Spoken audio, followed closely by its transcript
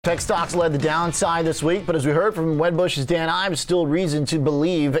Tech stocks led the downside this week, but as we heard from Wedbush's Dan Ives, still reason to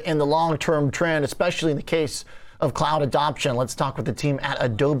believe in the long-term trend, especially in the case of cloud adoption. Let's talk with the team at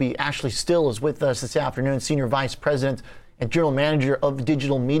Adobe. Ashley Still is with us this afternoon, Senior Vice President and General Manager of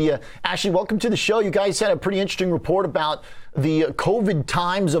Digital Media. Ashley, welcome to the show. You guys had a pretty interesting report about the COVID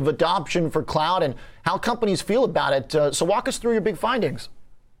times of adoption for cloud and how companies feel about it. So walk us through your big findings.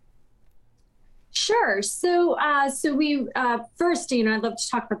 Sure. So we first, I'd love to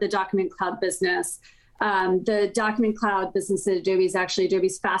talk about the Document Cloud business. The Document Cloud business at Adobe is actually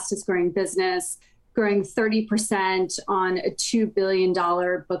Adobe's fastest growing business, growing 30% on a $2 billion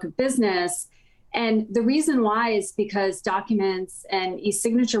book of business. And the reason why is because documents and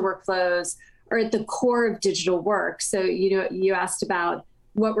e-signature workflows are at the core of digital work. So, you asked about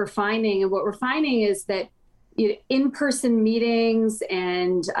what we're finding, and what we're finding is that in-person meetings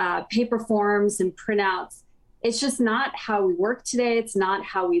and paper forms and printouts, it's just not how we work today. It's not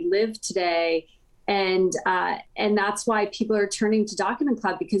how we live today. And that's why people are turning to Document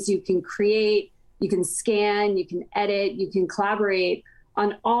Cloud, because you can create, you can scan, you can edit, you can collaborate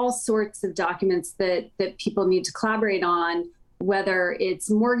on all sorts of documents that people need to collaborate on, whether it's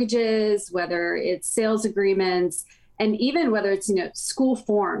mortgages, whether it's sales agreements, and even whether it's, school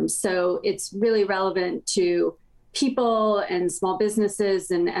forms. So it's really relevant to people and small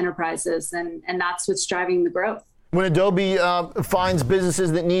businesses and enterprises, and that's what's driving the growth. When Adobe finds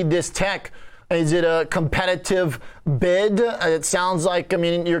businesses that need this tech, is it a competitive bid? It sounds like,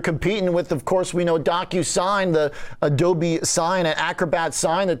 you're competing with, of course, we know DocuSign, the Adobe Sign and Acrobat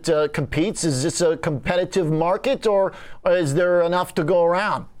Sign that competes. Is this a competitive market, or is there enough to go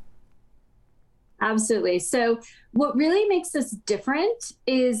around? Absolutely. So what really makes us different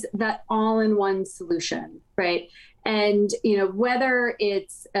is that all-in-one solution, right? And, whether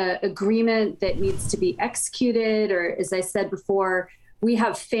it's an agreement that needs to be executed, or as I said before, we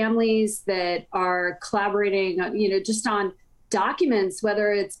have families that are collaborating, just on documents,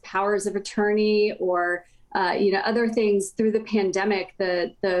 whether it's powers of attorney or, other things. Through the pandemic,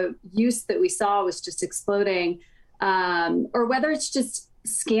 the use that we saw was just exploding, or whether it's just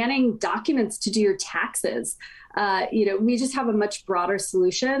scanning documents to do your taxes. We just have a much broader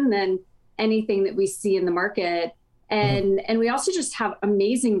solution than anything that we see in the market. And we also just have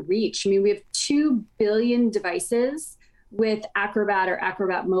amazing reach. We have 2 billion devices with Acrobat or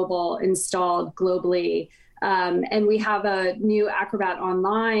Acrobat Mobile installed globally. And we have a new Acrobat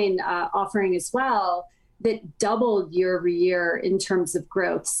Online offering as well that doubled year over year in terms of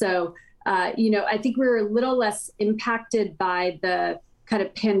growth. So, I think we're a little less impacted by the kind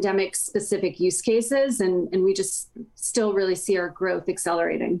of pandemic specific use cases, and we just still really see our growth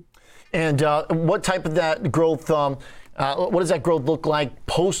accelerating. And what type of that growth, what does that growth look like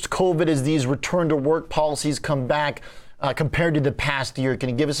post-COVID as these return to work policies come back compared to the past year? Can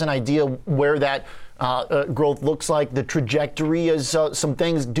you give us an idea where that growth looks like, the trajectory as some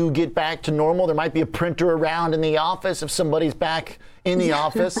things do get back to normal? There might be a printer around in the office if somebody's back in the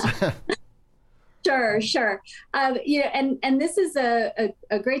office. Sure. And this is a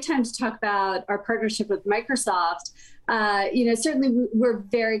great time to talk about our partnership with Microsoft. Certainly we're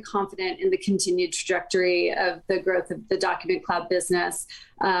very confident in the continued trajectory of the growth of the Document Cloud business.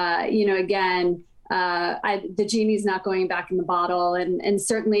 The genie's not going back in the bottle, and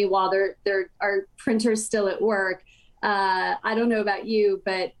certainly while there are printers still at work, I don't know about you,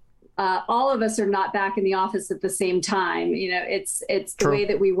 but all of us are not back in the office at the same time. It's the way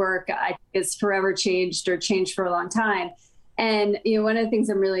that we work, I think, is forever changed, or changed for a long time. And, one of the things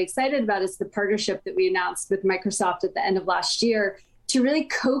I'm really excited about is the partnership that we announced with Microsoft at the end of last year to really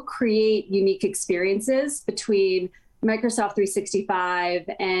co-create unique experiences between Microsoft 365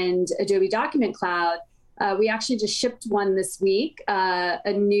 and Adobe Document Cloud. We actually just shipped one this week,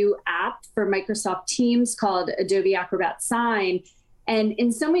 a new app for Microsoft Teams called Adobe Acrobat Sign. And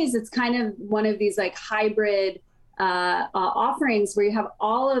in some ways, it's kind of one of these like hybrid offerings where you have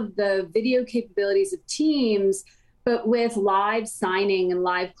all of the video capabilities of Teams, but with live signing and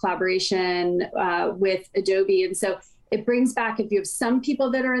live collaboration with Adobe. And so it brings back, if you have some people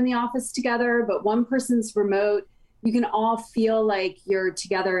that are in the office together, but one person's remote, you can all feel like you're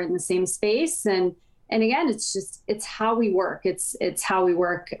together in the same space. And again, it's how we work. It's how we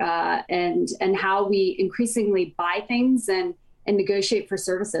work and how we increasingly buy things and negotiate for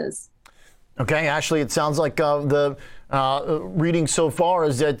services. Okay, Ashley, it sounds like the reading so far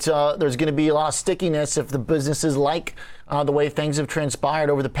is that there's going to be a lot of stickiness if the businesses like the way things have transpired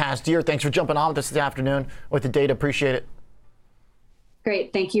over the past year. Thanks for jumping on with us this afternoon with the data. Appreciate it.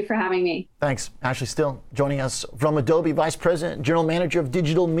 Great. Thank you for having me. Thanks. Ashley Still joining us from Adobe, Vice President, General Manager of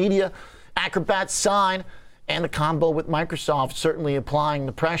Digital Media, Acrobat Sign, and the combo with Microsoft certainly applying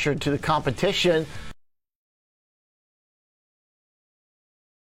the pressure to the competition.